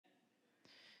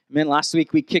Man, last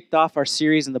week we kicked off our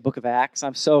series in the book of Acts.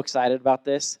 I'm so excited about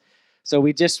this. So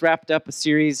we just wrapped up a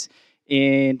series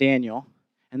in Daniel,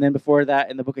 and then before that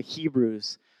in the book of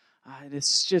Hebrews. And it's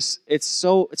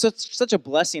such a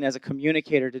blessing as a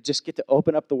communicator to just get to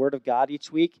open up the Word of God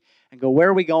each week and go, where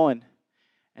are we going?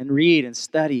 And read and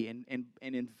study and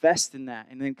invest in that.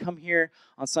 And then come here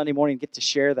on Sunday morning and get to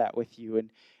share that with you. And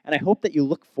I hope that you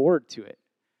look forward to it.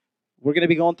 We're going to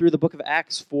be going through the book of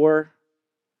Acts for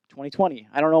 2020.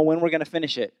 I don't know when we're going to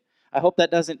finish it. I hope that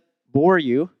doesn't bore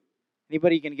you.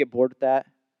 Anybody going to get bored with that?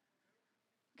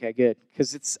 Okay, good.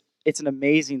 Because it's an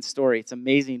amazing story. It's an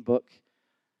amazing book.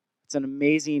 It's an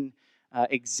amazing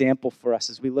example for us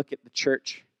as we look at the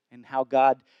church and how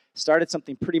God started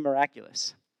something pretty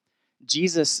miraculous.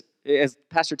 Jesus, as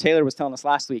Pastor Taylor was telling us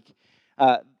last week,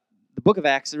 the book of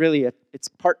Acts is really it's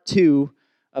part 2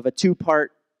 of a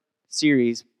 2-part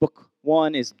series. Book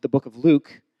 1 is the book of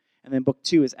Luke, and then book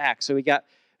 2 is Acts. So we got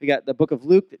the book of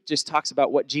Luke that just talks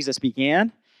about what Jesus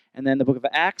began, and then the book of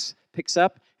Acts picks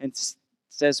up and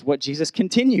says what Jesus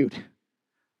continued.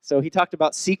 So he talked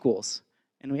about sequels,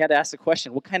 and we had to ask the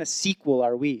question, what kind of sequel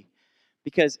are we?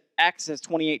 Because Acts has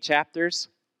 28 chapters,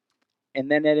 and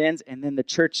then it ends, and then the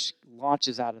church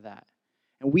launches out of that.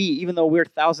 And we, even though we're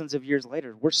thousands of years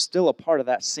later, we're still a part of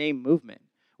that same movement.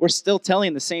 We're still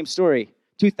telling the same story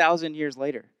 2,000 years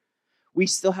later. We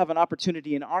still have an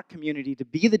opportunity in our community to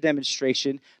be the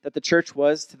demonstration that the church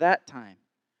was to that time.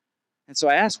 And so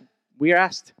we are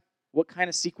asked, what kind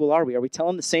of sequel are we? Are we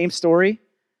telling the same story?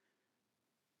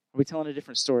 Are we telling a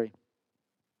different story?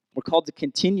 We're called to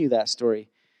continue that story.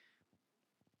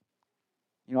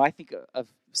 You know, I think of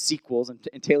sequels,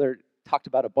 and Taylor talked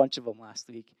about a bunch of them last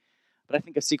week, but I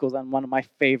think of sequels on one of my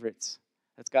favorites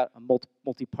that's got a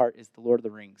multi-part is The Lord of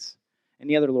the Rings.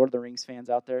 Any other Lord of the Rings fans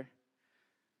out there?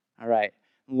 All right,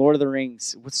 Lord of the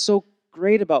Rings. What's so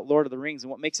great about Lord of the Rings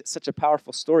and what makes it such a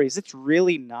powerful story is it's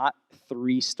really not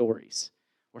 3 stories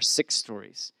or 6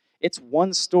 stories. It's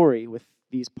one story with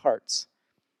these parts.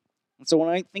 And so when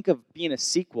I think of being a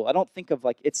sequel, I don't think of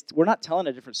we're not telling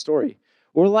a different story.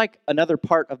 We're like another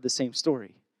part of the same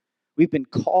story. We've been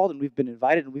called and we've been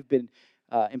invited and we've been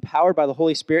empowered by the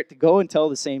Holy Spirit to go and tell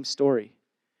the same story.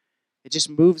 It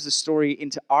just moves the story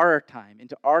into our time,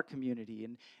 into our community.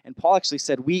 And Paul actually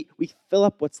said we fill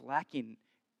up what's lacking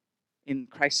in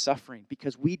Christ's suffering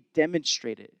because we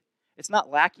demonstrate it. It's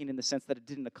not lacking in the sense that it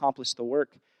didn't accomplish the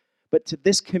work. But to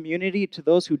this community, to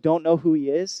those who don't know who he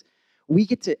is, we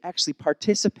get to actually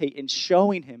participate in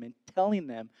showing him and telling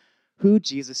them who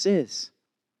Jesus is.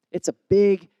 It's a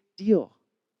big deal.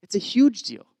 It's a huge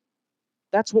deal.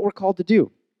 That's what we're called to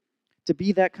do, to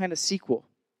be that kind of sequel.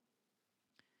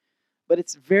 But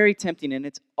it's very tempting, and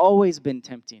it's always been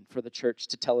tempting for the church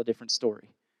to tell a different story.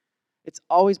 It's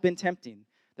always been tempting.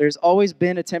 There's always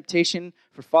been a temptation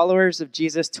for followers of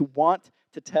Jesus to want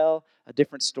to tell a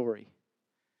different story.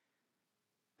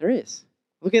 There is.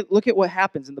 Look at what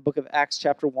happens in the book of Acts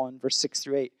chapter 1, verse 6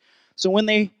 through 8. So when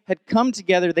they had come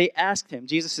together, they asked him,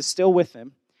 Jesus is still with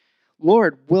them,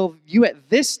 Lord, will you at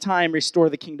this time restore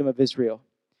the kingdom of Israel?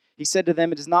 He said to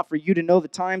them, it is not for you to know the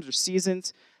times or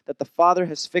seasons that the Father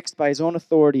has fixed by his own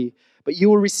authority, but you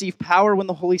will receive power when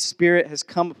the Holy Spirit has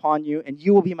come upon you, and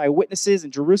you will be my witnesses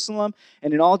in Jerusalem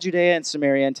and in all Judea and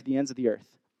Samaria and to the ends of the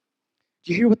earth.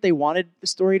 Do you hear what they wanted the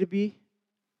story to be?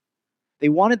 They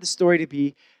wanted the story to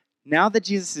be, now that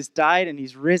Jesus has died and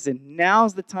he's risen,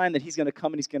 now's the time that he's going to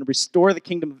come and he's going to restore the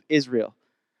kingdom of Israel.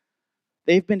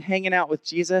 They've been hanging out with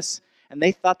Jesus, and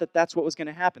they thought that that's what was going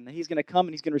to happen, that he's going to come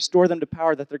and he's going to restore them to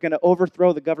power, that they're going to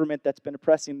overthrow the government that's been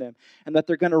oppressing them, and that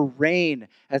they're going to reign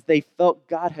as they felt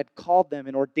God had called them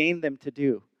and ordained them to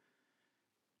do.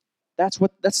 That's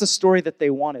the story that they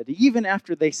wanted. Even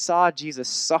after they saw Jesus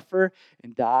suffer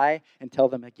and die and tell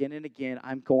them again and again,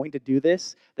 I'm going to do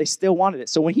this, they still wanted it.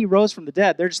 So when he rose from the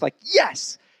dead, they're just like,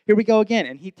 yes, here we go again.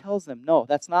 And he tells them, no,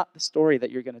 that's not the story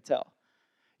that you're going to tell.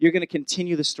 You're going to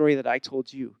continue the story that I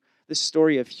told you. This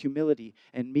story of humility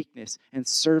and meekness and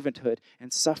servanthood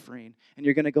and suffering. And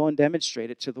you're going to go and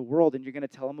demonstrate it to the world, and you're going to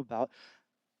tell them about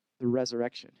the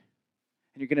resurrection.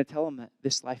 And you're going to tell them that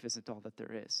this life isn't all that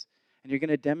there is. And you're going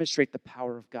to demonstrate the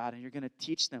power of God, and you're going to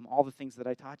teach them all the things that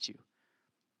I taught you.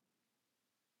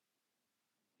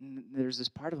 And there's this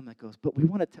part of them that goes, but we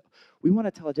want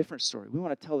to tell a different story. We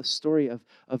want to tell a story of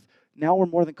now we're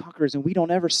more than conquerors, and we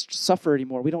don't ever suffer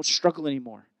anymore. We don't struggle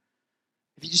anymore.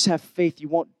 If you just have faith, you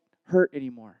won't hurt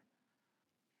anymore.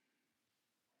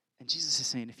 And Jesus is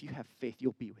saying, if you have faith,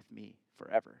 you'll be with me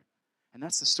forever. And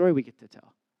that's the story we get to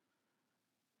tell.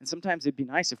 And sometimes it'd be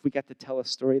nice if we got to tell a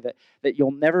story that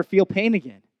you'll never feel pain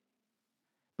again.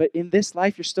 But in this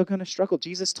life, you're still going to struggle.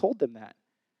 Jesus told them that.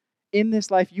 In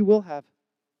this life, you will have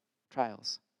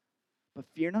trials. But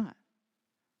fear not.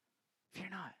 Fear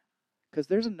not. Because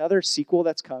there's another sequel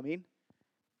that's coming.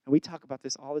 And we talk about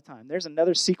this all the time. There's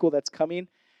another sequel that's coming,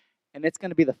 and it's going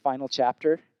to be the final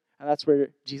chapter. And that's where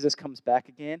Jesus comes back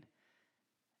again.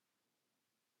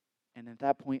 And at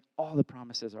that point, all the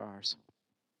promises are ours.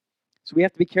 So we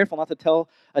have to be careful not to tell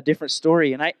a different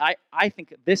story. And I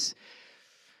think this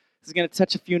is going to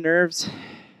touch a few nerves.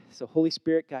 So Holy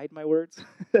Spirit, guide my words.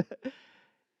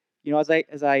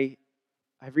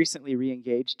 I've recently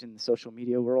re-engaged in the social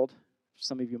media world.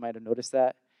 Some of you might have noticed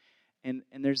that. And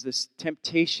there's this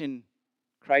temptation,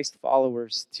 Christ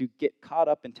followers, to get caught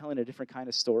up in telling a different kind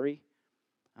of story,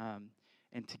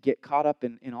 and to get caught up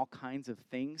in all kinds of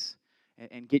things,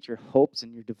 and get your hopes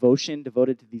and your devotion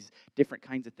devoted to these different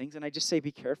kinds of things. And I just say,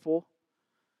 be careful.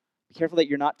 Be careful that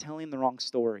you're not telling the wrong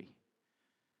story.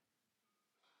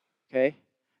 Okay?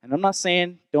 And I'm not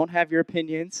saying don't have your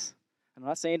opinions. I'm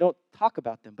not saying don't talk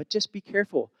about them, but just be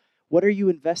careful. What are you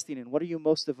investing in? What are you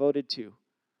most devoted to?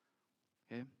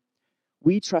 Okay?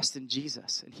 We trust in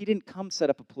Jesus, and he didn't come set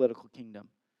up a political kingdom.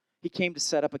 He came to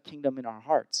set up a kingdom in our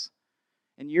hearts.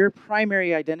 And your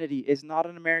primary identity is not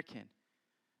an American.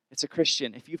 It's a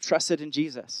Christian if you've trusted in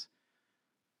Jesus.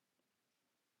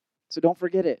 So don't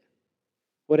forget it.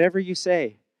 Whatever you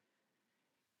say.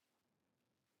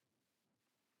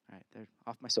 All right, there,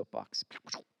 off my soapbox.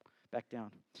 Back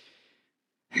down.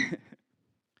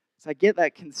 So I get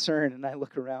that concern, and I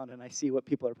look around, and I see what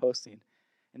people are posting.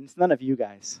 And it's none of you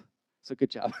guys. So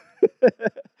good job. At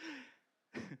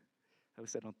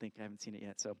least I don't think. I haven't seen it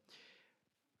yet. But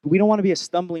we don't want to be a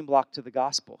stumbling block to the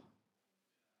gospel.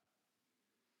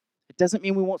 It doesn't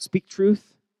mean we won't speak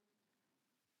truth.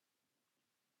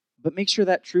 But make sure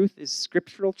that truth is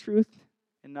scriptural truth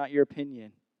and not your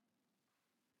opinion.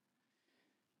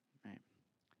 Right.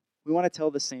 We want to tell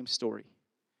the same story.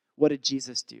 What did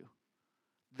Jesus do?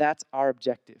 That's our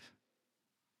objective.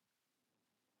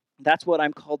 That's what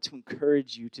I'm called to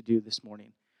encourage you to do this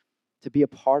morning, to be a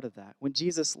part of that. When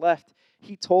Jesus left,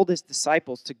 he told his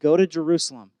disciples to go to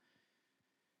Jerusalem.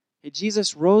 And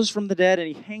Jesus rose from the dead, and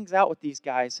he hangs out with these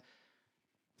guys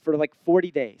for like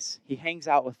 40 days. He hangs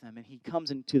out with them, and he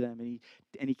comes into them,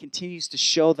 and he continues to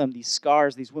show them these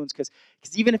scars, these wounds, because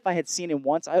even if I had seen him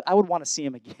once, I would want to see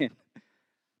him again.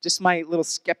 Just my little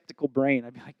skeptical brain.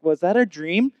 I'd be like, was that a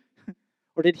dream?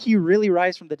 Or did he really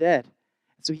rise from the dead?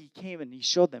 So he came and he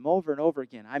showed them over and over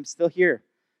again, I'm still here.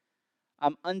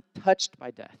 I'm untouched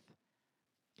by death.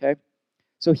 Okay?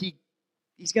 So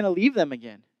he's going to leave them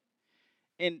again.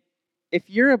 And if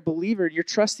you're a believer, you're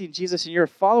trusting Jesus, and you're a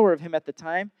follower of him at the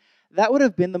time, that would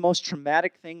have been the most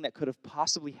traumatic thing that could have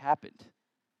possibly happened.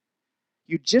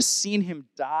 You'd just seen him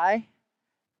die,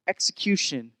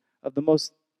 execution of the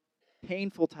most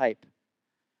painful type.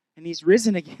 And he's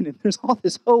risen again, and there's all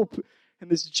this hope and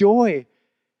this joy.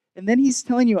 And then he's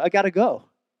telling you, I got to go.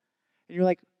 And you're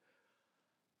like,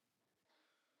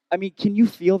 I mean, can you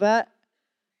feel that?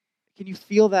 Can you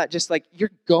feel that just like,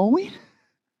 you're going?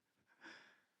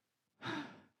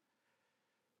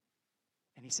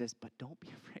 And he says, but don't be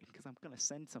afraid, because I'm going to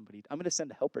send somebody. I'm going to send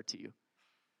a helper to you.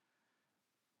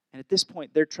 And at this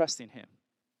point, they're trusting him,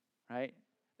 right?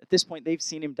 At this point, they've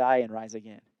seen him die and rise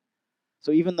again.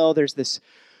 So even though there's this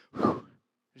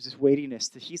weightiness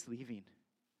that he's leaving,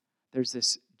 there's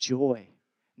this joy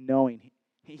knowing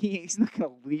he's not going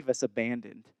to leave us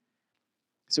abandoned.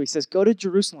 So he says, go to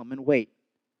Jerusalem and wait,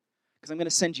 because I'm going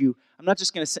to send you. I'm not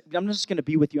just going to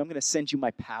be with you. I'm going to send you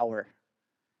my power.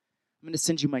 I'm going to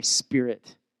send you my Spirit.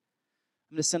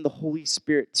 I'm going to send the Holy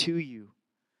Spirit to you,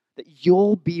 that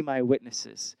you'll be my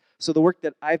witnesses. So the work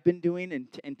that I've been doing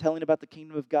and telling about the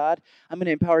kingdom of God, I'm going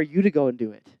to empower you to go and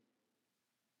do it.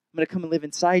 I'm going to come and live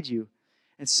inside you.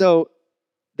 And so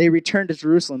they returned to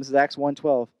Jerusalem. This is Acts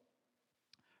 1:12.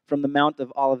 From the Mount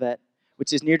of Olivet,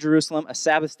 which is near Jerusalem, a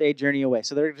Sabbath day journey away.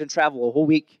 So they're going to travel a whole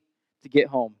week to get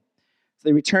home. So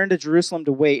they returned to Jerusalem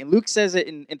to wait. And Luke says it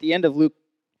at the end of Luke.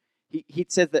 He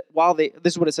says that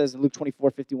this is what it says in Luke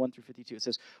 24:51-52. It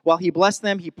says, while he blessed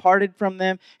them, he parted from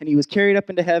them, and he was carried up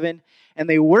into heaven. And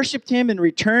they worshiped him and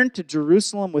returned to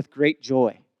Jerusalem with great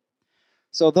joy.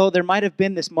 So though there might have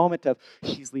been this moment of,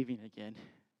 he's leaving again,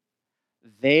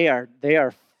 they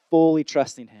are fully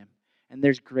trusting him, and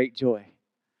there's great joy.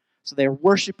 So they're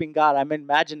worshiping God. I'm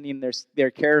imagining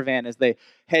their caravan as they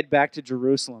head back to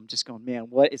Jerusalem, just going, man,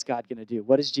 what is God going to do?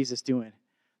 What is Jesus doing?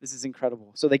 This is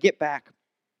incredible. So they get back.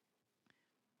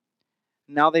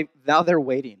 Now they're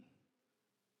waiting.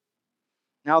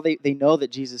 Now they know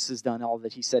that Jesus has done all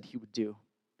that he said he would do.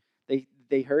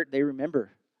 They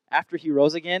remember. After he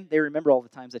rose again, they remember all the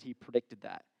times that he predicted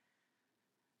that.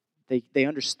 They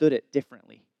understood it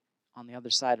differently. on the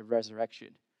other side of resurrection.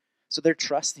 So they're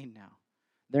trusting now.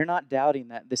 They're not doubting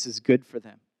that this is good for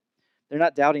them. They're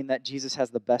not doubting that Jesus has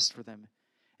the best for them.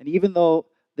 And even though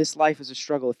this life is a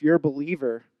struggle, if you're a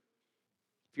believer,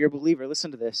 listen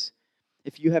to this.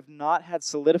 If you have not had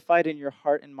solidified in your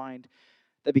heart and mind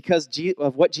that because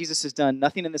of what Jesus has done,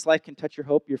 nothing in this life can touch your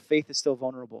hope, your faith is still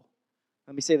vulnerable.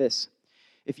 Let me say this.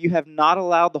 If you have not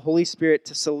allowed the Holy Spirit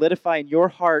to solidify in your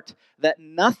heart that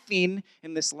nothing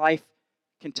in this life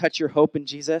can touch your hope in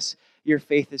Jesus, your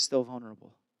faith is still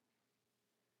vulnerable.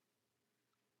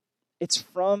 It's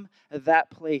from that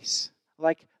place,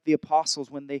 like the apostles,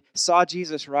 when they saw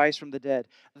Jesus rise from the dead,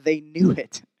 they knew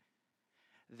it.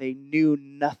 They knew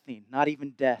nothing, not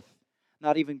even death,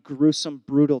 not even gruesome,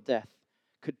 brutal death,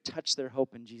 could touch their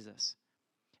hope in Jesus.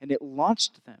 And it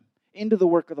launched them into the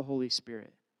work of the Holy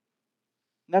Spirit.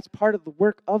 And that's part of the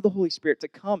work of the Holy Spirit, to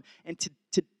come and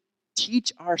to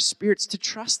teach our spirits to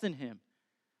trust in Him,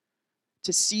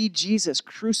 to see Jesus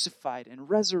crucified and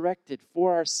resurrected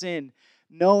for our sin,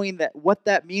 knowing that what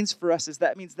that means for us is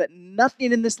that means that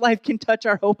nothing in this life can touch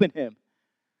our hope in Him.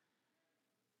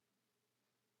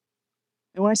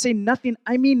 And when I say nothing,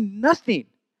 I mean nothing.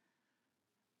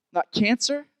 Not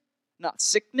cancer, not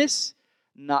sickness,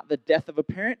 not the death of a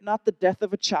parent, not the death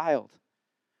of a child,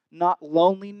 not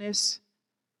loneliness,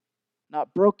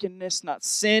 not brokenness, not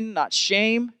sin, not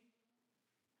shame.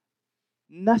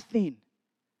 Nothing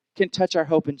can touch our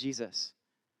hope in Jesus.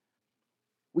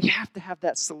 We have to have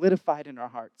that solidified in our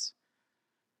hearts.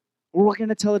 Or we're going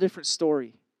to tell a different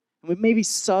story. And it may be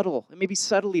subtle. It may be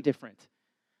subtly different.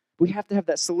 We have to have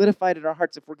that solidified in our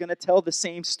hearts if we're going to tell the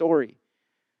same story.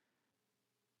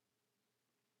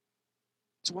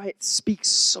 That's why it speaks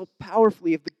so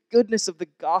powerfully of the goodness of the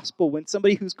gospel when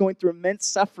somebody who's going through immense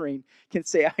suffering can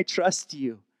say, I trust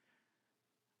you.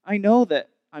 I know that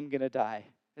I'm going to die.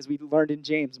 As we learned in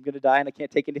James, I'm going to die and I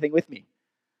can't take anything with me.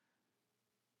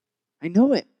 I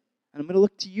know it. And I'm going to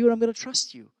look to you and I'm going to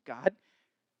trust you, God.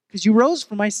 Because you rose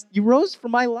for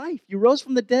my life. You rose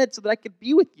from the dead so that I could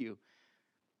be with you.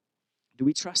 Do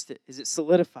we trust it? Is it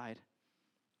solidified?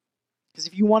 Because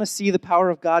if you want to see the power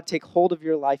of God take hold of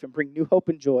your life and bring new hope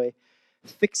and joy,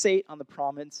 fixate on the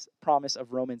promise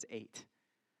of Romans 8.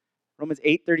 Romans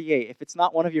 8:38. If it's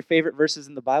not one of your favorite verses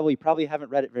in the Bible, you probably haven't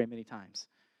read it very many times.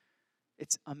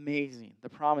 It's amazing. The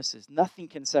promises. Nothing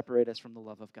can separate us from the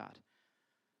love of God.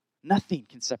 Nothing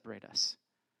can separate us.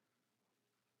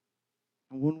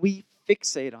 And when we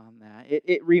fixate on that,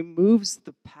 it removes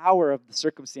the power of the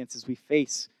circumstances we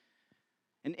face.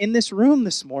 And in this room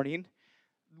this morning,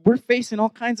 we're facing all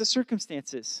kinds of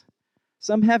circumstances.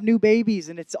 Some have new babies,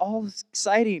 and it's all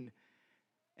exciting.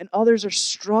 And others are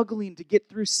struggling to get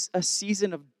through a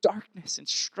season of darkness and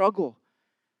struggle.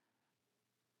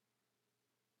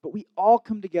 But we all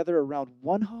come together around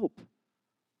one hope.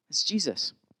 It's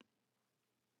Jesus.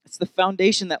 It's the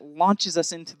foundation that launches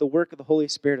us into the work of the Holy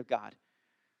Spirit of God.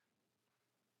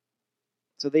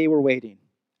 So they were waiting.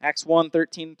 Acts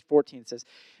 1:13-14 says,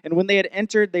 and when they had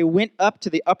entered, they went up to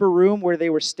the upper room where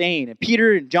they were staying. And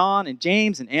Peter and John and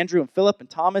James and Andrew and Philip and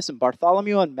Thomas and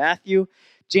Bartholomew and Matthew,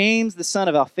 James the son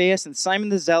of Alphaeus and Simon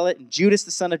the Zealot and Judas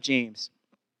the son of James.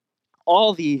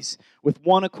 All these, with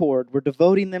one accord, were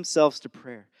devoting themselves to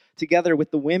prayer, together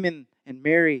with the women and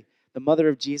Mary, the mother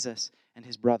of Jesus, and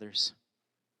his brothers.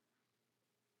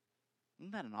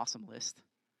 Isn't that an awesome list?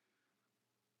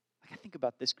 Like, I think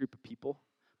about this group of people.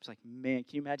 It's like, man,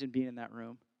 can you imagine being in that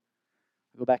room?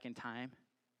 Go back in time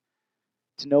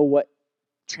to know what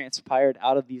transpired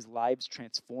out of these lives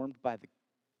transformed by the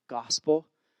gospel,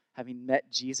 having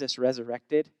met Jesus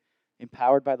resurrected,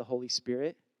 empowered by the Holy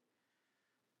Spirit.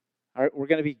 All right, we're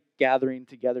going to be gathering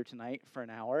together tonight for an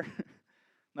hour.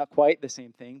 Not quite the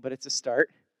same thing, but it's a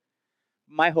start.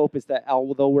 My hope is that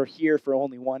although we're here for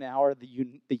only 1 hour,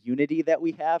 the unity that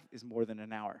we have is more than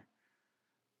an hour.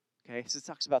 Okay, so it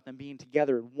talks about them being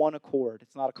together in one accord.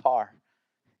 It's not a car.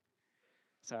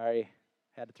 Sorry,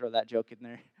 had to throw that joke in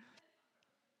there.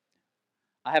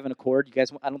 I have an accord. You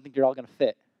guys, I don't think you're all going to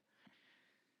fit.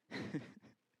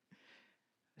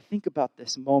 Think about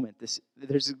this moment.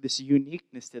 There's this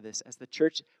uniqueness to this as the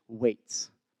church waits.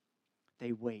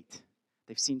 They wait.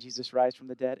 They've seen Jesus rise from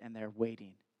the dead, and they're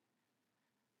waiting.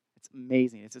 It's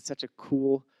amazing. It's such a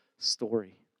cool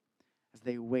story as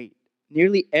they wait.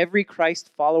 Nearly every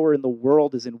Christ follower in the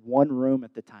world is in one room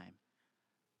at the time.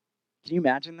 Can you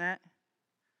imagine that?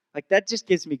 Like, that just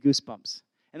gives me goosebumps.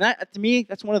 And that, to me,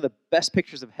 that's one of the best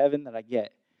pictures of heaven that I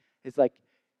get. It's like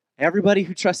everybody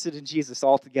who trusted in Jesus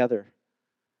all together.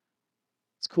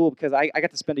 It's cool because I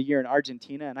got to spend a year in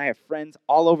Argentina, and I have friends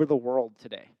all over the world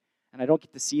today. And I don't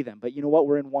get to see them. But you know what?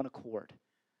 We're in one accord.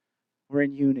 We're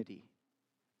in unity.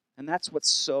 And that's what's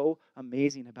so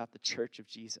amazing about the church of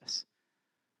Jesus.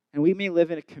 And we may live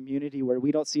in a community where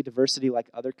we don't see diversity like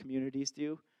other communities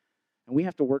do. And we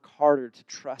have to work harder to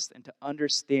trust and to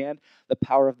understand the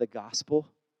power of the gospel,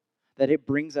 that it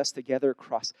brings us together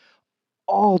across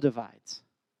all divides.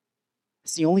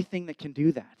 It's the only thing that can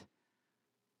do that.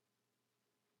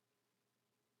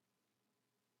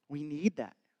 We need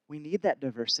that. We need that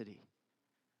diversity.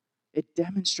 It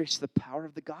demonstrates the power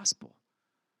of the gospel.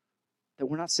 That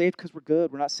we're not saved because we're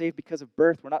good. We're not saved because of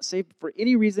birth. We're not saved for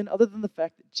any reason other than the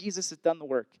fact that Jesus has done the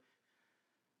work.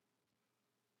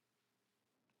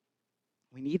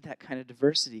 We need that kind of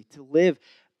diversity to live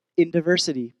in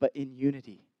diversity, but in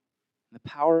unity. And the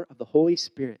power of the Holy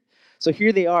Spirit. So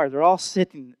here they are. They're all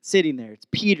sitting there. It's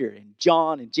Peter and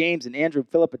John and James and Andrew and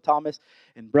Philip and Thomas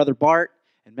and brother Bart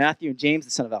and Matthew and James,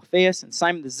 the son of Alphaeus, and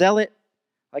Simon the Zealot.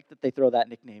 I like that they throw that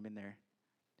nickname in there.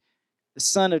 The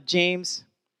son of James,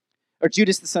 or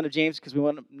Judas, the son of James, because we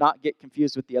want to not get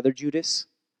confused with the other Judas.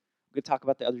 We're going to talk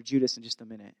about the other Judas in just a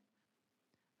minute.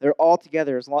 They're all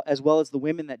together, as well as the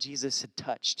women that Jesus had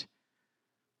touched.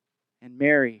 And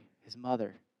Mary, his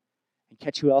mother. And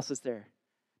catch who else is there?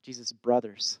 Jesus'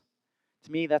 brothers.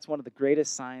 To me, that's one of the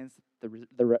greatest signs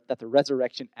that the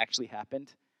resurrection actually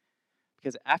happened.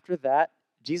 Because after that,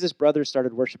 Jesus' brothers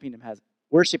started worshiping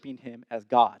him as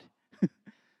God.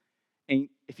 And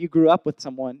if you grew up with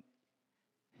someone,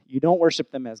 you don't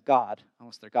worship them as God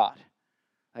unless they're God.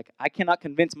 Like, I cannot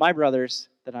convince my brothers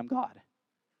that I'm God.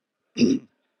 It's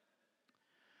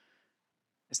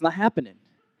not happening.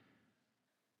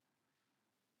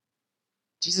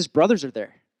 Jesus' brothers are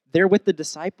there. They're with the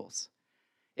disciples.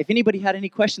 If anybody had any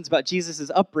questions about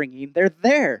Jesus' upbringing, they're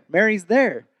there. Mary's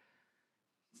there.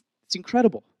 It's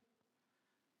incredible.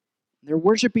 They're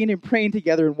worshiping and praying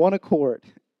together in one accord.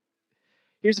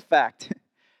 Here's a fact.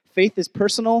 Faith is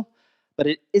personal, but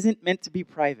it isn't meant to be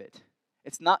private.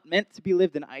 It's not meant to be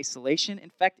lived in isolation. In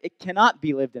fact, it cannot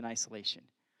be lived in isolation.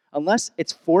 Unless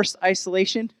it's forced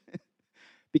isolation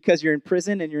because you're in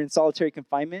prison and you're in solitary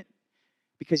confinement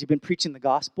because you've been preaching the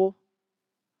gospel.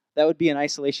 That would be an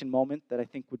isolation moment that I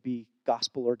think would be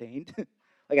gospel ordained.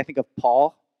 Like I think of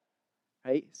Paul,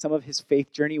 right? Some of his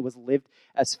faith journey was lived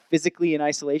as physically in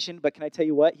isolation, but can I tell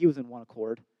you what? He was in one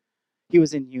accord. He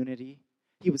was in unity.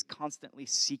 He was constantly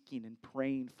seeking and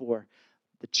praying for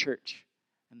the church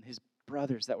and his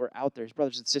brothers that were out there, his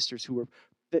brothers and sisters who were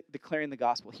declaring the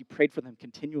gospel. He prayed for them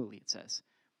continually, it says.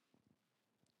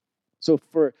 So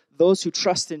for those who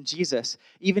trust in Jesus,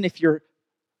 even if your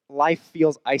life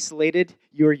feels isolated,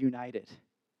 you're united.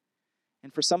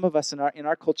 And for some of us in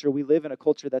our culture, we live in a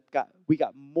culture we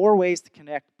got more ways to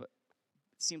connect, but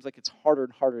it seems like it's harder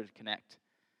and harder to connect.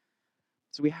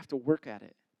 So we have to work at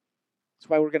it. That's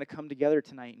why we're going to come together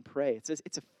tonight and pray.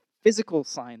 It's a physical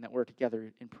sign that we're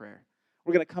together in prayer.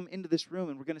 We're going to come into this room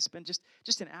and we're going to spend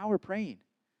just an hour praying.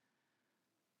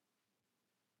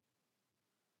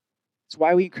 It's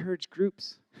why we encourage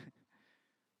groups.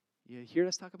 You hear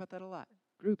us talk about that a lot.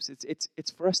 Groups.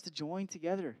 It's for us to join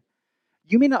together.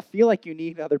 You may not feel like you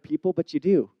need other people, but you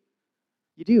do.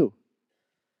 You do.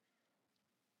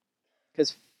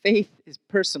 Because faith is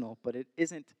personal, but it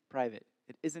isn't private.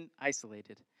 It isn't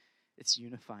isolated. It's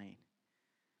unifying.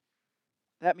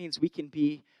 That means we can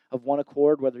be of one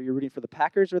accord, whether you're rooting for the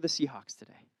Packers or the Seahawks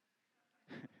today.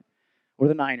 Or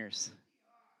the Niners.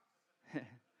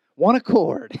 One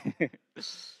accord.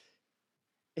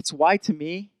 It's why, to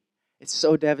me, it's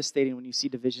so devastating when you see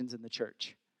divisions in the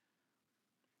church.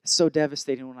 It's so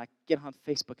devastating when I get on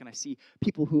Facebook and I see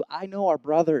people who I know are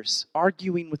brothers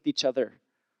arguing with each other.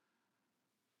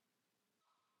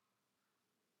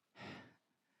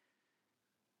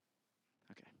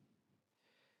 Okay.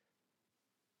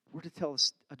 We're to tell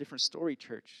a different story,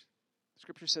 church.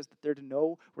 Scripture says that they're to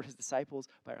know we're his disciples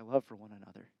by our love for one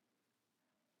another.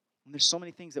 And there's so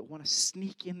many things that want to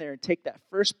sneak in there and take that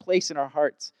first place in our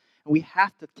hearts. And we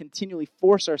have to continually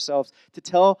force ourselves to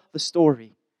tell the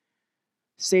story.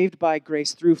 Saved by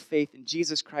grace through faith in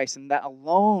Jesus Christ, and that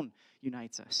alone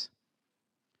unites us.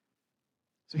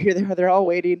 So here they are, they're all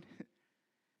waiting.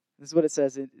 This is what it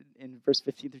says in verse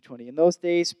 15 through 20. In those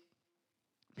days,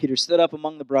 Peter stood up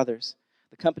among the brothers.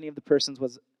 The company of the persons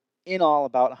was in all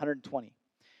about 120.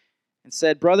 And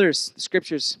said, brothers,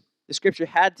 the scripture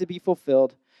had to be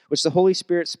fulfilled, which the Holy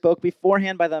Spirit spoke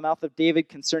beforehand by the mouth of David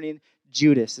concerning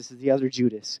Judas. This is the other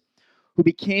Judas, who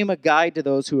became a guide to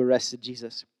those who arrested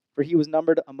Jesus. For he was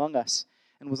numbered among us,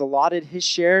 and was allotted his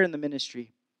share in the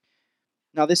ministry.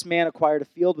 Now this man acquired a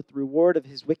field with the reward of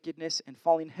his wickedness, and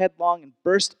falling headlong, and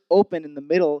burst open in the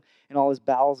middle, and all his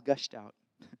bowels gushed out.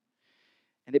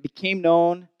 And it became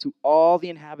known to all the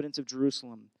inhabitants of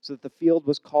Jerusalem, so that the field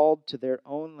was called to their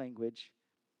own language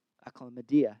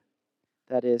Aklamadia,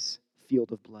 that is,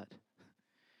 field of blood.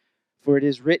 For it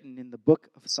is written in the book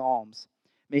of Psalms,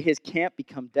 may his camp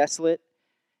become desolate,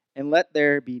 and let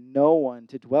there be no one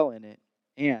to dwell in it,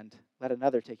 and let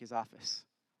another take his office.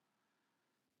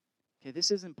 Okay,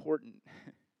 this is important.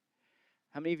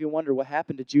 How many of you wonder what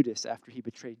happened to Judas after he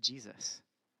betrayed Jesus?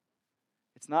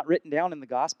 It's not written down in the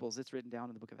Gospels, it's written down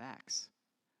in the book of Acts.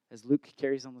 As Luke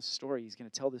carries on the story, he's going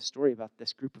to tell this story about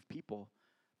this group of people.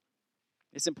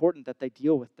 It's important that they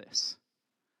deal with this.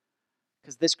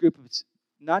 Because this group,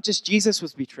 not just Jesus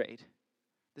was betrayed,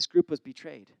 this group was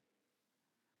betrayed.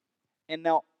 And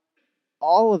now,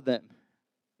 all of them,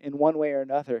 in one way or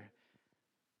another,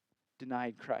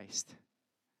 denied Christ.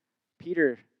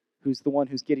 Peter, who's the one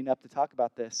who's getting up to talk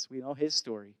about this, we know his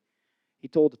story. He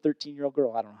told a 13-year-old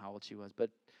girl, I don't know how old she was, but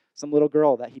some little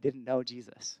girl that he didn't know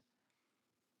Jesus.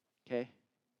 Okay?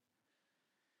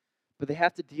 But they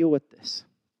have to deal with this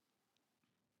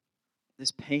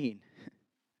pain.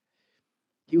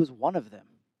 He was one of them.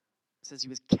 It says he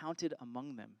was counted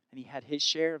among them, and he had his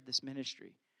share of this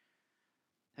ministry.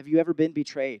 Have you ever been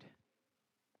betrayed?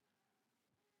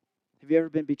 Have you ever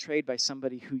been betrayed by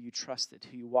somebody who you trusted,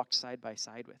 who you walked side by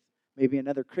side with? Maybe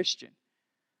another Christian.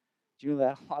 Do you know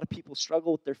that a lot of people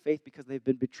struggle with their faith because they've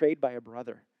been betrayed by a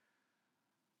brother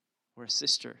or a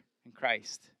sister in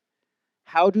Christ?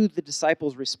 How do the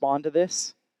disciples respond to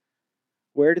this?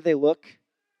 Where do they look?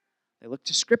 They look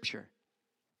to Scripture.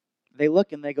 They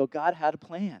look and they go, God had a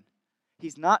plan.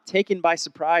 He's not taken by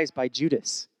surprise by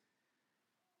Judas.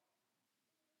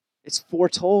 It's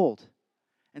foretold.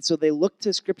 And so they look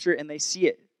to Scripture and they see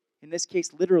it. In this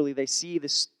case, literally, they see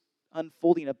this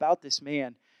unfolding about this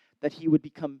man, that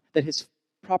his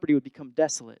property would become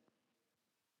desolate.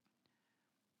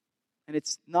 And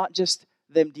it's not just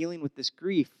them dealing with this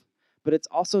grief, but it's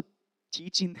also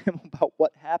teaching them about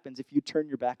what happens if you turn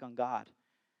your back on God.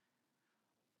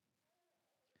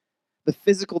 The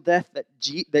physical death that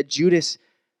Judas,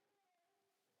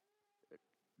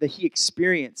 that he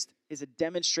experienced, is a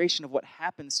demonstration of what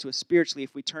happens to us spiritually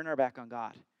if we turn our back on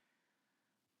God.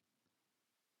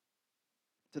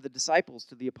 To the disciples,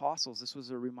 to the apostles, this was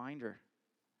a reminder.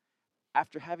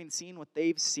 After having seen what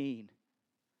they've seen,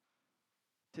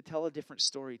 to tell a different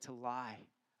story, to lie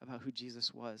about who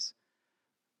Jesus was,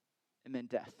 and then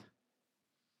death.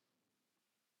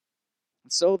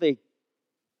 And so they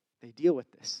deal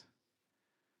with this.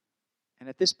 And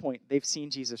at this point, they've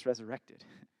seen Jesus resurrected.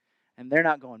 And they're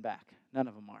not going back. None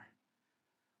of them are.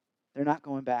 They're not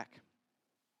going back.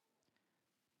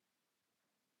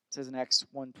 It says in Acts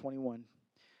 1:21,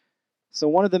 so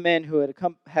one of the men who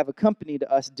have accompanied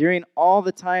us during all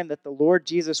the time that the Lord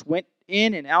Jesus went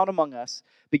in and out among us,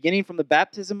 beginning from the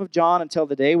baptism of John until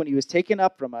the day when he was taken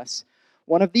up from us,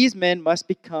 one of these men must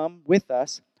become with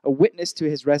us a witness to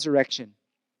his resurrection.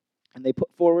 And they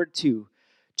put forward two,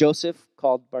 Joseph,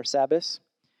 called Barsabbas,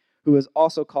 who was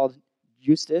also called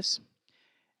Justus,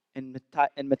 and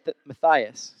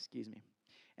Matthias.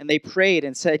 And they prayed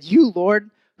and said, you,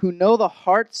 Lord, who know the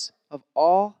hearts of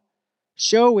all,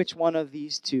 show which one of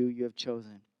these two you have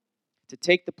chosen to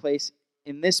take the place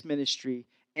in this ministry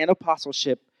and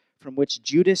apostleship from which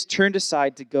Judas turned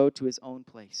aside to go to his own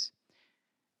place.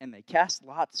 And they cast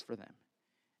lots for them,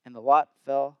 and the lot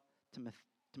fell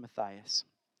to Matthias,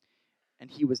 and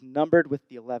he was numbered with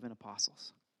the 11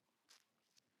 apostles.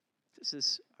 This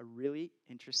is a really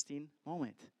interesting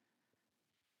moment.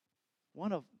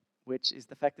 One of which is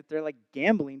the fact that they're like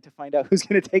gambling to find out who's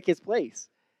going to take his place.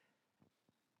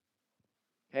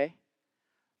 Okay?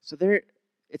 So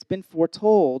it's been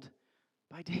foretold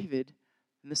by David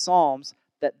in the Psalms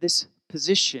that this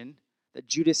position that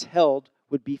Judas held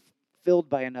would be filled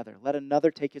by another. Let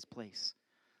another take his place.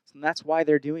 And that's why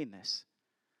they're doing this.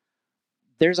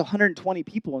 There's 120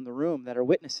 people in the room that are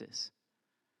witnesses.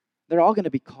 They're all going to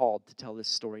be called to tell this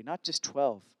story, not just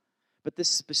 12, but this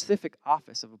specific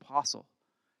office of apostle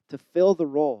to fill the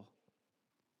role.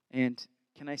 And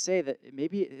can I say that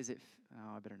maybe,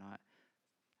 I better not.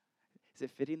 Is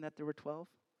it fitting that there were 12?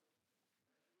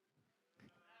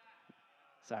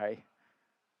 Sorry.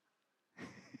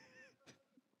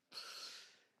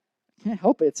 Can't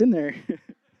help it. It's in there.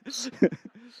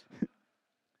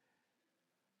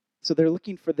 So they're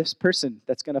looking for this person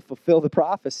that's going to fulfill the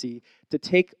prophecy to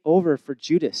take over for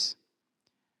Judas.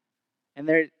 And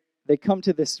they come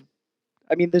to this,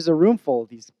 there's a room full of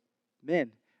these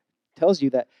men. It tells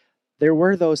you that there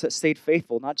were those that stayed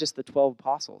faithful, not just the 12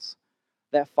 apostles,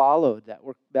 that followed,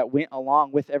 that went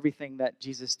along with everything that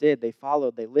Jesus did. They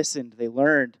followed, they listened, they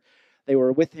learned. They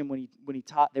were with him when he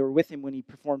taught. They were with him when he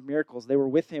performed miracles. They were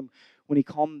with him when he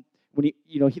calmed. When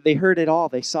they heard it all.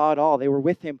 They saw it all. They were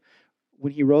with him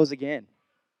when he rose again.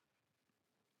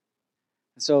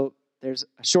 And so there's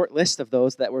a short list of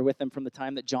those that were with him from the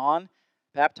time that John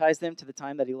baptized them to the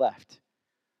time that he left.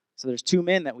 So there's 2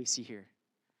 men that we see here.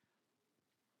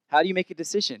 How do you make a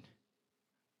decision?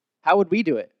 How would we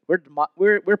do it?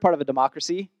 We're part of a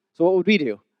democracy, so what would we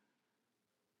do?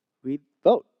 We'd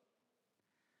vote.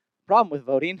 Problem with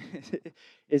voting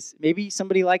is maybe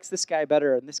somebody likes this guy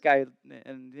better and this guy,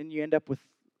 and then you end up with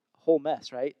a whole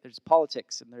mess, right? There's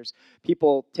politics and there's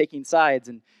people taking sides,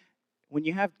 and when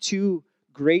you have 2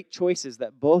 great choices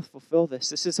that both fulfill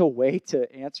this is a way to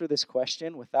answer this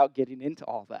question without getting into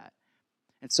all that.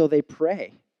 And so they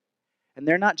pray, and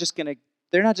they're not just gonna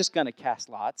cast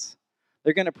lots.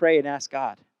 They're gonna pray and ask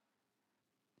God.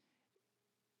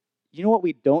 You know what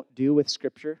we don't do with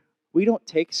Scripture? We don't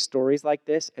take stories like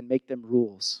this and make them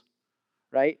rules,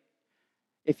 right?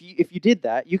 If you did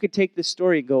that, you could take this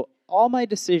story and go, all my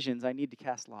decisions, I need to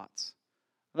cast lots.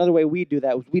 Another way we'd do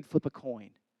that was we'd flip a coin,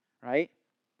 right?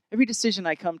 Every decision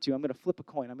I come to, I'm going to flip a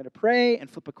coin. I'm going to pray and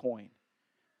flip a coin.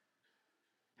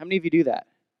 How many of you do that?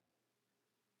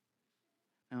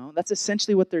 No, that's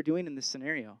essentially what they're doing in this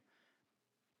scenario.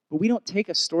 But we don't take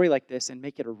a story like this and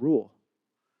make it a rule.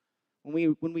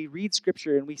 When we read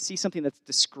Scripture and we see something that's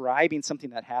describing something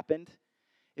that happened,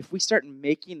 if we start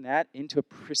making that into a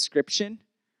prescription,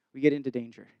 we get into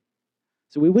danger.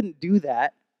 So we wouldn't do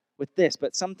that with this,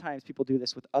 but sometimes people do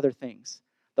this with other things.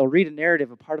 They'll read a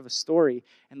narrative, a part of a story,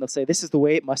 and they'll say, this is the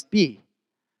way it must be.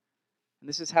 And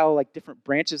this is how different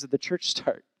branches of the church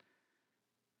start.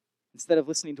 Instead of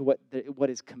listening to what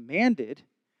is commanded,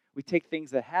 we take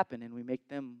things that happen and we make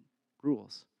them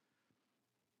rules.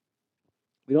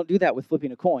 We don't do that with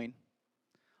flipping a coin.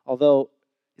 Although,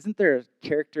 isn't there a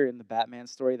character in the Batman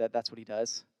story that's what he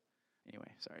does?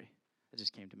 Anyway, sorry. That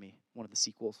just came to me. One of the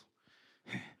sequels.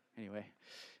 Anyway.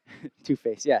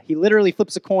 Two-Face. Yeah, he literally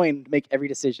flips a coin to make every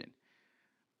decision.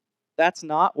 That's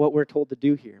not what we're told to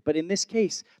do here. But in this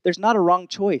case, there's not a wrong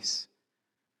choice.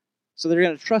 So they're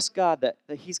going to trust God that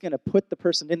he's going to put the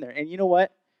person in there. And you know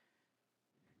what?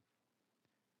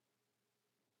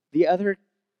 The other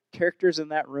characters in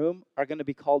that room are going to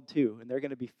be called too, and they're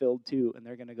going to be filled too, and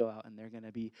they're going to go out and they're going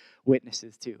to be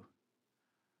witnesses too.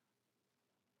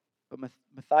 But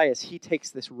Matthias, he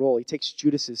takes this role. He takes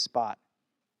Judas's spot.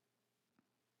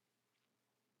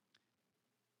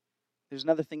 There's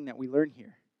another thing that we learn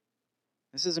here.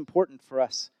 This is important for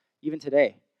us even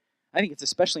today. I think it's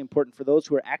especially important for those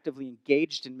who are actively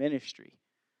engaged in ministry,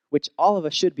 which all of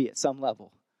us should be at some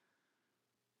level.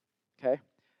 Okay?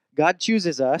 God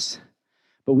chooses us,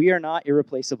 but we are not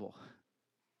irreplaceable.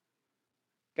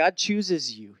 God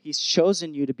chooses you. He's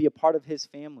chosen you to be a part of his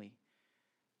family.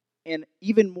 And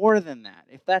even more than that,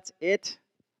 if that's it,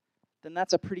 then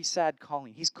that's a pretty sad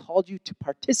calling. He's called you to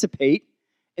participate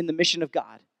in the mission of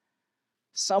God.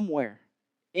 Somewhere,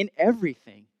 in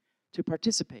everything, to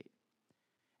participate.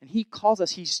 And he calls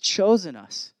us, he's chosen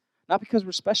us, not because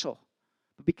we're special,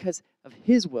 but because of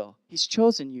his will. He's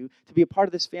chosen you to be a part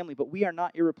of this family, but we are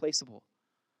not irreplaceable.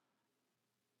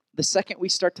 The second we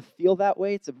start to feel that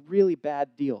way, it's a really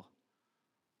bad deal.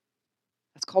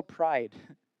 That's called pride.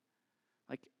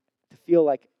 To feel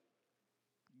like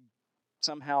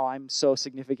somehow I'm so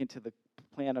significant to the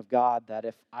plan of God that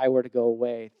if I were to go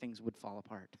away, things would fall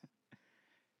apart.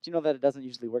 Do you know that it doesn't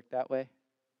usually work that way?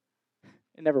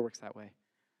 It never works that way.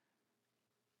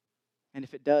 And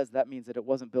if it does, that means that it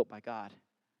wasn't built by God.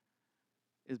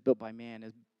 It was built by man. It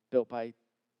was built by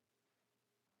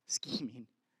scheming.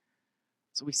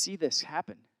 So we see this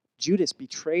happen. Judas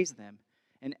betrays them,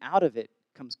 and out of it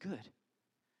comes good.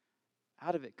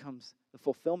 Out of it comes the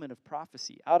fulfillment of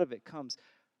prophecy. Out of it comes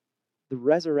the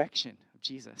resurrection of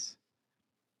Jesus.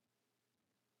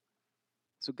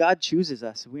 So God chooses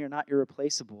us. We are not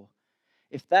irreplaceable.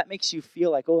 If that makes you feel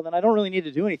like, oh, then I don't really need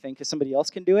to do anything because somebody else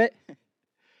can do it,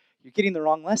 you're getting the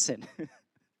wrong lesson.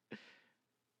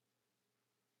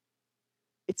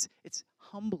 It's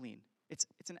humbling. It's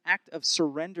an act of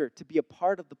surrender to be a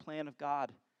part of the plan of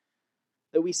God.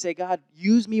 That we say, God,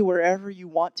 use me wherever you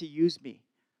want to use me.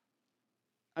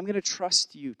 I'm going to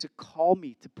trust you to call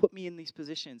me, to put me in these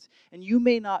positions. And you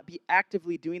may not be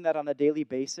actively doing that on a daily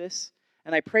basis,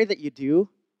 and I pray that you do.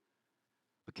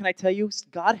 But can I tell you,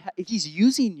 God, he's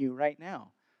using you right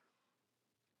now.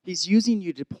 He's using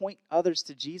you to point others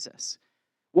to Jesus.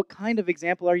 What kind of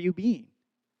example are you being?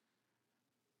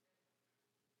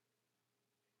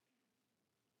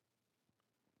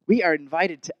 We are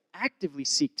invited to actively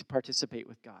seek to participate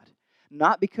with God.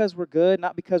 not because we're good,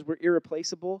 not because we're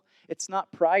irreplaceable. It's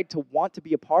not pride to want to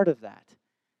be a part of that.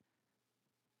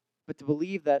 But to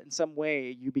believe that in some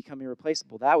way you become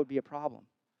irreplaceable, that would be a problem.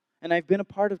 And I've been a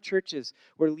part of churches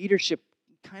where leadership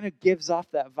kind of gives off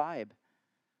that vibe.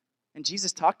 And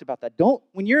Jesus talked about that.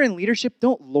 When you're in leadership,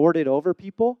 don't lord it over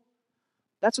people.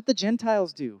 That's what the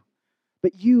Gentiles do.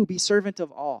 But you be servant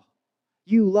of all.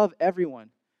 You love everyone.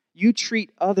 You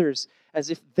treat others as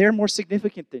if they're more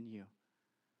significant than you.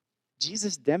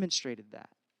 Jesus demonstrated that.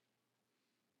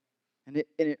 And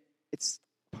it's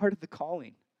part of the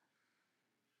calling.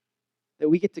 That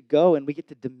we get to go and we get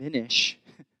to diminish.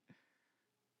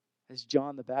 As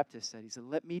John the Baptist said, he said,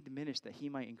 let me diminish that he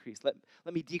might increase. Let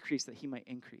me decrease that he might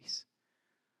increase.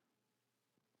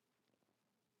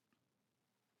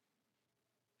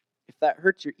 If that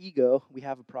hurts your ego, we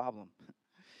have a problem.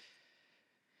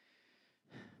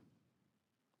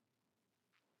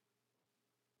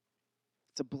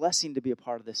 It's a blessing to be a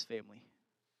part of this family.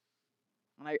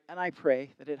 And I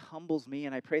pray that it humbles me,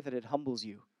 and I pray that it humbles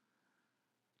you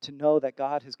to know that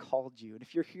God has called you. And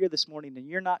if you're here this morning and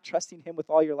you're not trusting him with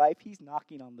all your life, he's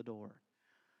knocking on the door.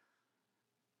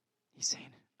 He's saying,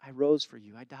 I rose for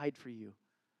you. I died for you.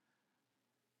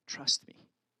 Trust me.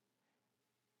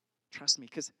 Trust me,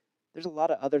 because there's a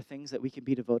lot of other things that we can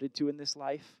be devoted to in this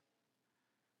life.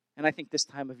 And I think this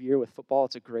time of year with football,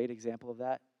 it's a great example of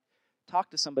that. Talk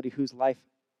to somebody whose life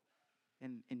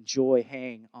and joy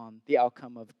hang on the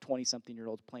outcome of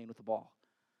 20-something-year-olds playing with the ball.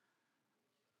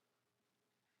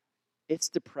 It's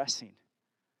depressing.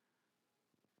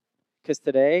 Because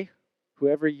today,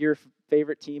 whoever your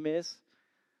favorite team is,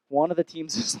 one of the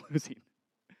teams is losing.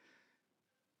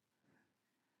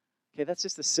 Okay, that's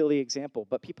just a silly example,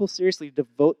 but people seriously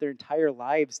devote their entire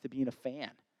lives to being a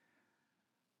fan.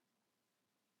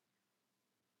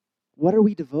 What are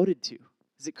we devoted to?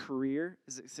 Is it career?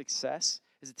 Is it success?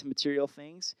 Is it to material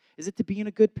things? Is it to being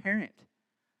a good parent?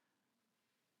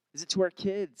 Is it to our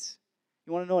kids?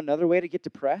 You want to know another way to get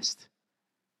depressed?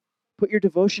 Put your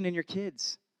devotion in your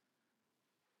kids.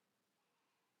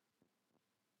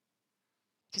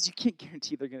 Because you can't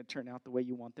guarantee they're going to turn out the way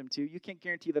you want them to. You can't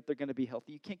guarantee that they're going to be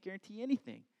healthy. You can't guarantee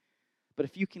anything. But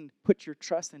if you can put your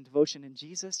trust and devotion in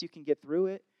Jesus, you can get through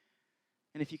it.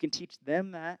 And if you can teach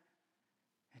them that,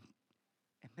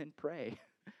 and then pray.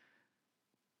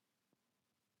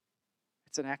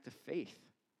 It's an act of faith.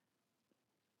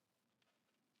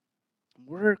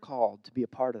 We're called to be a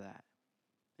part of that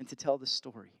and to tell the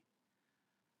story.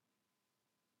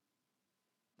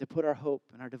 To put our hope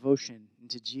and our devotion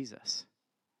into Jesus.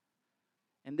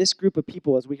 And this group of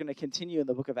people, as we're going to continue in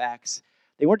the book of Acts,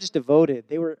 they weren't just devoted.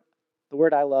 They were, the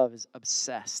word I love is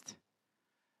obsessed.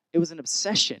 It was an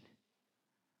obsession.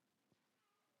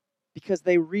 Because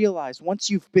they realized once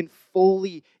you've been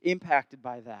fully impacted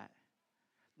by that,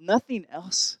 nothing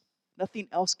else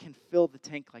can fill the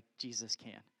tank like Jesus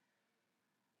can.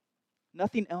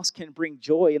 Nothing else can bring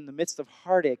joy in the midst of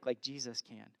heartache like Jesus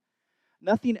can.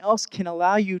 Nothing else can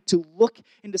allow you to look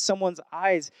into someone's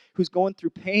eyes who's going through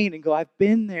pain and go, I've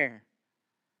been there.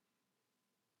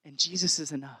 And Jesus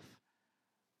is enough.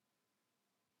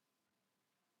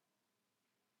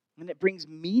 And it brings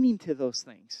meaning to those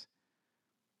things.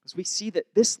 Because we see that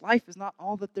this life is not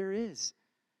all that there is.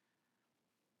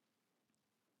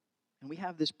 And we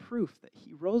have this proof that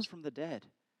he rose from the dead.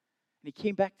 And he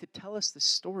came back to tell us the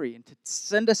story and to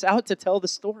send us out to tell the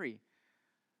story.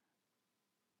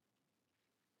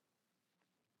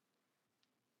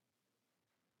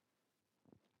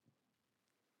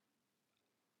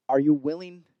 Are you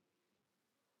willing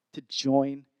to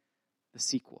join the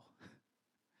sequel?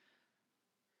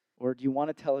 Or do you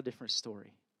want to tell a different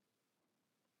story?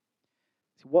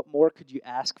 See, what more could you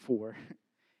ask for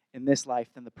in this life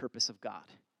than the purpose of God?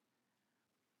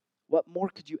 What more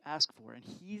could you ask for? And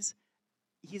he's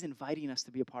inviting us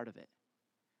to be a part of it.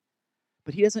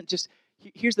 But he doesn't just,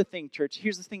 here's the thing, church.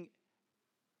 Here's the thing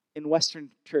in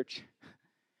Western church,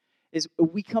 is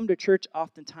we come to church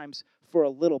oftentimes for a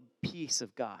little piece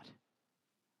of God.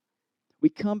 We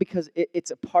come because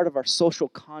it's a part of our social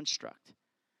construct.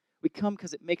 We come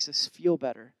because it makes us feel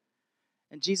better.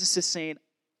 And Jesus is saying,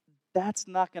 that's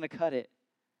not going to cut it.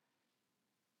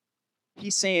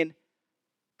 He's saying,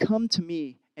 come to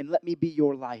me and let me be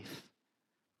your life.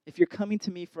 If you're coming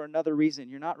to me for another reason,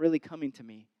 you're not really coming to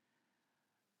me.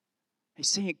 He's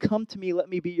saying, come to me, let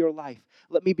me be your life.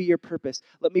 Let me be your purpose.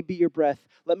 Let me be your breath.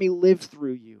 Let me live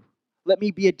through you. Let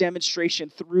me be a demonstration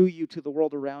through you to the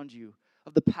world around you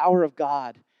of the power of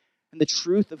God and the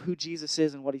truth of who Jesus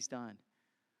is and what he's done.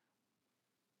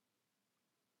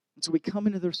 And so we come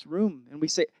into this room and we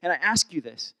say, and I ask you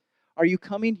this, are you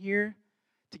coming here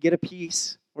to get a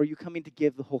piece or are you coming to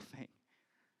give the whole thing?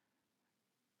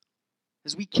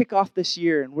 As we kick off this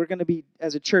year, and we're going to be,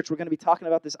 as a church, we're going to be talking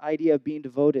about this idea of being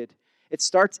devoted. It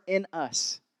starts in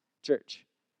us, church.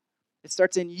 It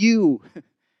starts in you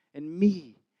and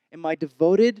me. Am I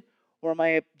devoted, or am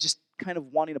I just kind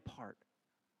of wanting a part?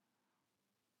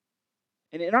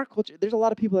 And in our culture, there's a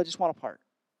lot of people that just want a part.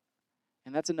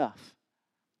 And that's enough.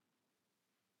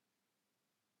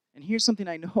 And here's something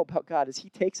I know about God is he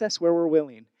takes us where we're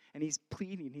willing. And he's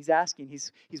pleading, he's asking,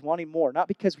 he's wanting more. Not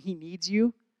because he needs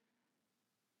you,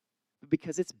 but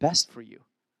because it's best for you.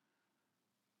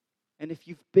 And if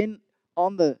you've been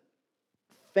on the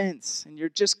fence and you're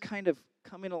just kind of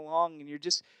coming along and you're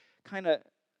just kind of,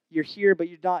 you're here but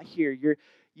you're not here.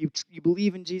 You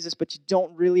believe in Jesus but you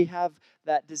don't really have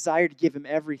that desire to give him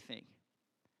everything.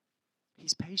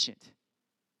 He's patient.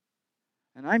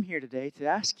 And I'm here today to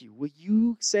ask you, will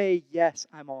you say, yes,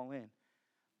 I'm all in?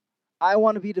 I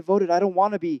want to be devoted. I don't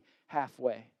want to be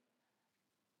halfway.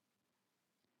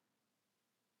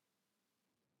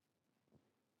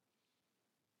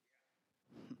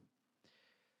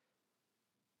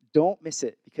 Don't miss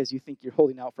it because you think you're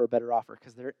holding out for a better offer,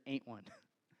 because there ain't one.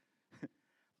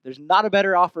 There's not a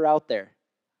better offer out there.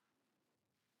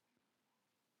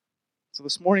 So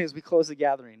this morning as we close the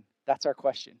gathering, that's our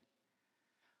question.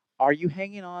 Are you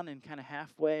hanging on and kind of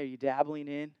halfway? Are you dabbling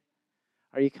in?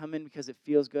 Are you coming because it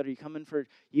feels good? Are you coming for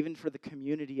even for the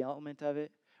community element of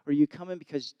it? Or are you coming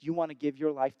because you want to give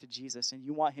your life to Jesus and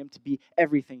you want him to be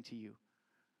everything to you?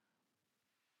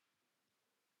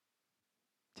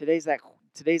 Today's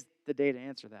the day to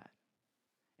answer that.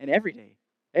 And every day,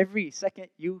 every second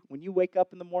when you wake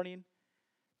up in the morning,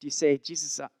 do you say,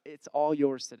 Jesus, it's all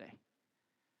yours today?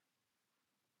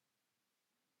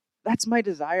 That's my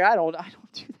desire. I don't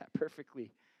do that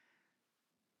perfectly.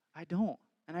 I don't,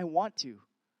 and I want to.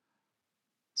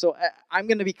 So I'm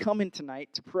going to be coming tonight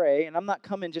to pray, and I'm not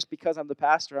coming just because I'm the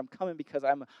pastor. I'm coming because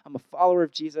I'm a follower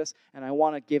of Jesus, and I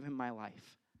want to give him my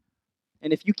life.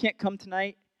 And if you can't come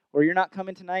tonight, or you're not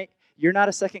coming tonight, you're not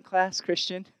a second-class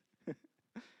Christian.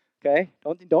 Okay?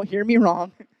 Don't hear me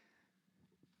wrong.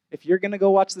 If you're going to go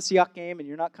watch the Seahawks game and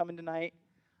you're not coming tonight,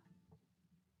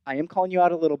 I am calling you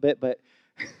out a little bit, but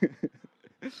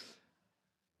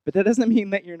but that doesn't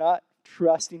mean that you're not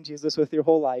trusting Jesus with your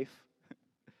whole life.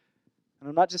 And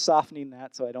I'm not just softening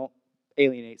that so I don't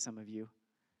alienate some of you.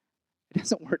 It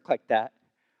doesn't work like that.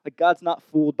 Like, God's not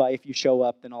fooled by if you show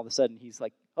up, then all of a sudden he's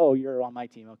like, oh, you're on my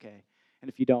team, okay. And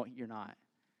if you don't, you're not,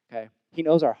 okay. He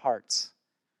knows our hearts.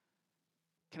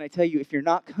 Can I tell you, if you're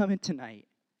not coming tonight,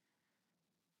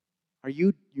 are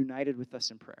you united with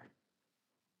us in prayer?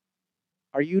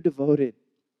 Are you devoted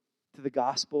to the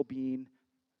gospel being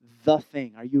the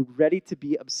thing? Are you ready to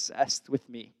be obsessed with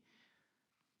me?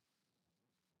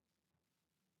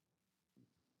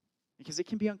 Because it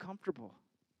can be uncomfortable.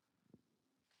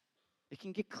 It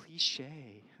can get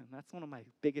cliche, and that's one of my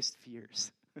biggest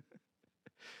fears.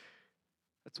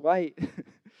 That's why,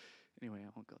 anyway, I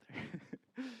won't go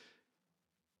there.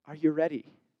 Are you ready?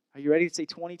 Are you ready to say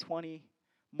 2020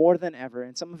 more than ever?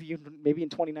 And some of you, maybe in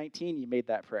 2019, you made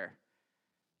that prayer.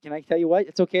 Can I tell you what?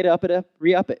 It's okay to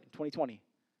re-up it in 2020. You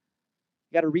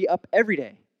got to re-up every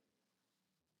day.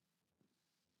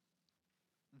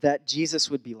 That Jesus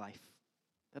would be life.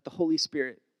 That the Holy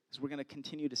Spirit, as we're going to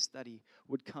continue to study,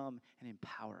 would come and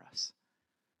empower us.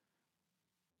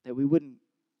 That we wouldn't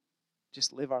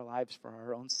just live our lives for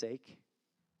our own sake,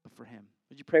 but for him.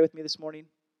 Would you pray with me this morning?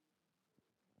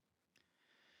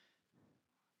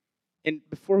 And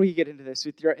before we get into this,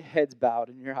 with your heads bowed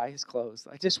and your eyes closed,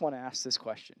 I just want to ask this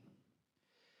question.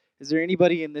 Is there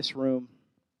anybody in this room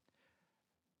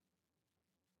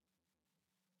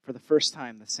for the first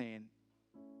time that's saying,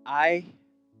 I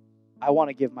want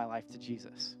to give my life to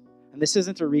Jesus? And this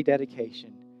isn't a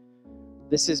rededication.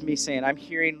 This is me saying, I'm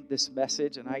hearing this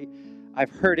message and I've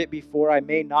heard it before. I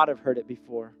may not have heard it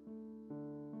before.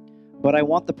 But I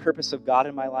want the purpose of God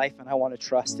in my life and I want to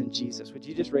trust in Jesus. Would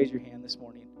you just raise your hand this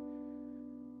morning?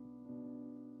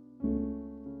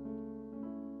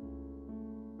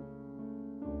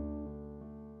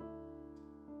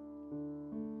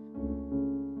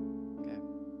 Okay,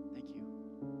 thank you.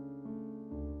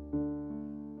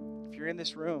 If you're in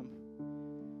this room,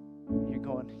 you're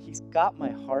going, he's got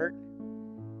my heart,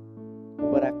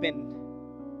 but I've been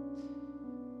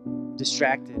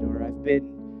distracted or I've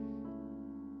been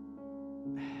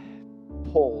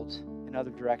pulled in other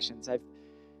directions. I've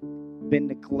been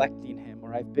neglecting him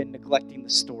or I've been neglecting the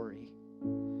story.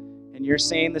 And you're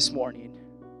saying this morning,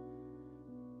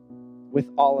 with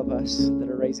all of us that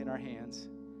are raising our hands,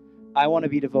 I want to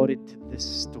be devoted to this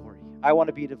story. I want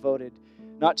to be devoted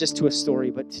not just to a story,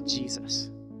 but to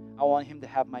Jesus. I want him to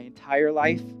have my entire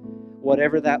life,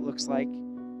 whatever that looks like.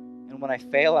 And when I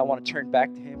fail, I want to turn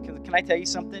back to him. Can I tell you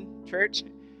something, church?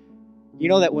 You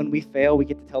know that when we fail, we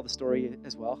get to tell the story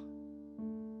as well.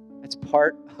 It's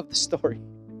part of the story.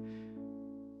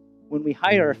 When we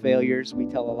hide our failures, we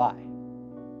tell a lie.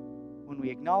 When we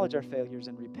acknowledge our failures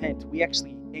and repent, we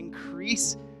actually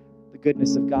increase the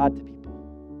goodness of God to people.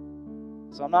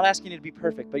 So I'm not asking you to be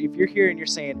perfect, but if you're here and you're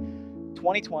saying,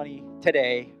 2020,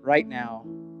 today, right now,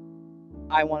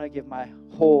 I want to give my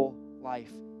whole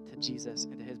life to Jesus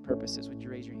and to his purposes, would you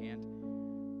raise your hand?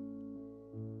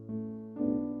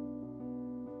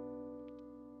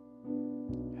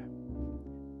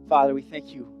 Father, we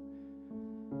thank you.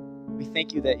 We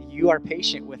thank you that you are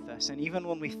patient with us. And even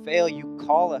when we fail, you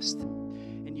call us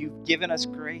and you've given us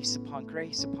grace upon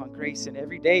grace upon grace. And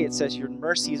every day it says your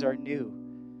mercies are new.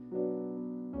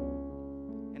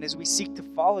 And as we seek to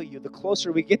follow you, the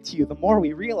closer we get to you, the more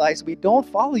we realize we don't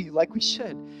follow you like we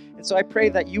should. And so I pray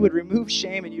that you would remove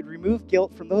shame and you'd remove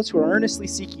guilt from those who are earnestly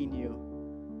seeking you.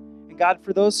 And God,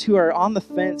 for those who are on the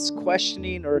fence,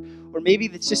 questioning, or maybe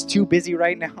it's just too busy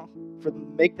right now for them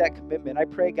to make that commitment, I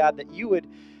pray, God, that you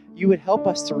would help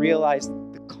us to realize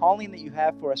the calling that you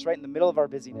have for us right in the middle of our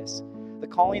busyness, the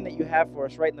calling that you have for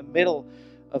us right in the middle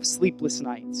of sleepless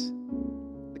nights,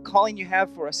 the calling you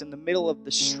have for us in the middle of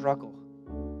the struggle,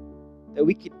 that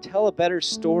we could tell a better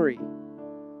story.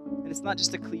 And it's not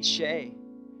just a cliche.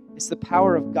 It's the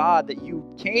power of God that you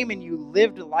came and you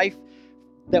lived a life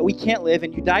that we can't live,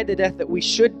 and you died the death that we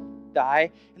should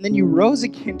die, and then you rose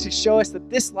again to show us that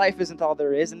this life isn't all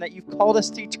there is, and that you've called us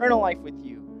to eternal life with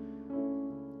you.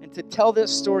 And to tell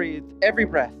this story with every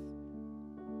breath.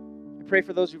 I pray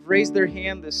for those who've raised their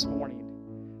hand this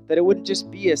morning, that it wouldn't just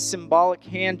be a symbolic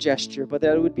hand gesture, but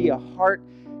that it would be a heart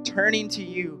turning to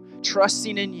you,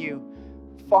 trusting in you,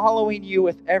 following you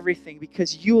with everything,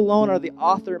 because you alone are the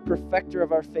author and perfecter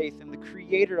of our faith and the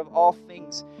creator of all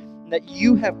things, and that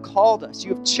you have called us,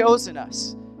 you have chosen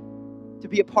us to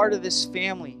be a part of this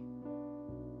family.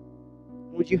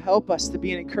 Would you help us to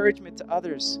be an encouragement to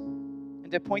others and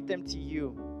to point them to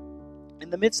you? In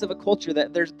the midst of a culture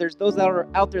that there's those that are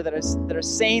out there that are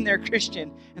saying they're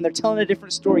Christian and they're telling a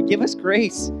different story, give us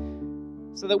grace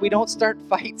so that we don't start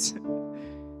fights,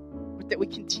 but that we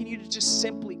continue to just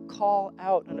simply call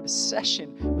out an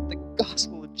obsession with the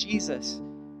gospel of Jesus,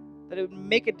 that it would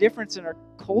make a difference in our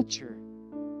culture,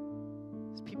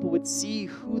 as people would see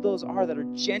who those are that are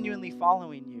genuinely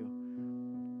following you.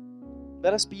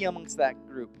 Let us be amongst that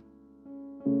group.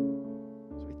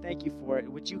 So we thank you for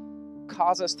it. Would you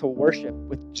cause us to worship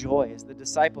with joy as the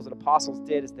disciples and apostles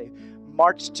did as they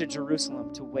marched to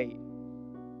Jerusalem to wait?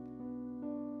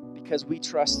 Because we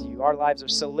trust you. Our lives are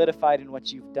solidified in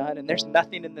what you've done, and there's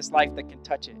nothing in this life that can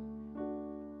touch it.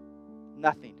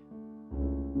 Nothing.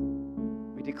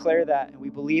 We declare that, and we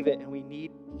believe it, and we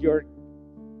need your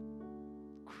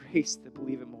grace to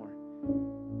believe it more.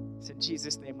 It's in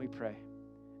Jesus' name we pray.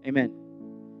 Amen.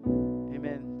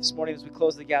 Amen. This morning as we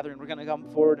close the gathering, we're going to come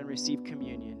forward and receive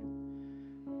communion.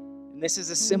 And this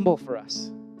is a symbol for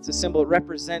us. It's a symbol. It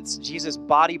represents Jesus'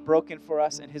 body broken for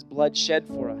us and his blood shed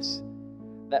for us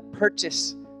that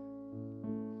purchase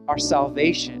our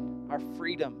salvation, our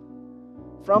freedom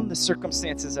from the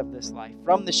circumstances of this life,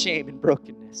 from the shame and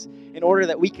brokenness, in order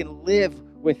that we can live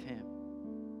with him.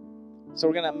 So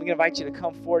I'm going to invite you to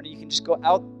come forward, and you can just go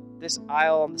out this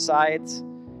aisle on the sides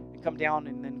and come down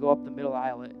and then go up the middle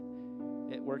aisle.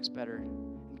 It works better.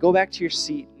 And go back to your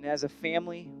seat, and as a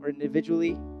family or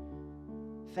individually,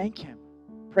 thank him.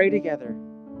 Pray together.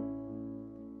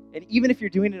 And even if you're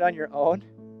doing it on your own,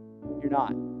 you're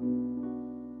not.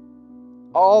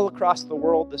 All across the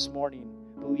world this morning,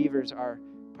 believers are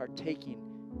partaking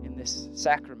in this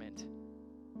sacrament,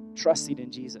 trusting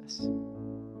in Jesus,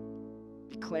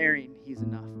 declaring he's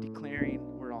enough, declaring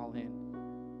we're all in.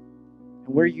 And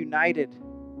we're united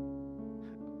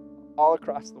all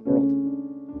across the world.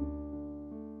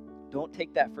 Don't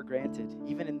take that for granted,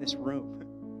 even in this room.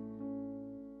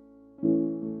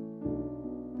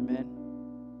 Amen.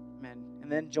 Amen.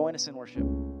 And then join us in worship.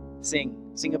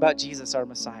 Sing about Jesus, our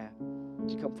Messiah. Would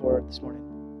you come forward this morning?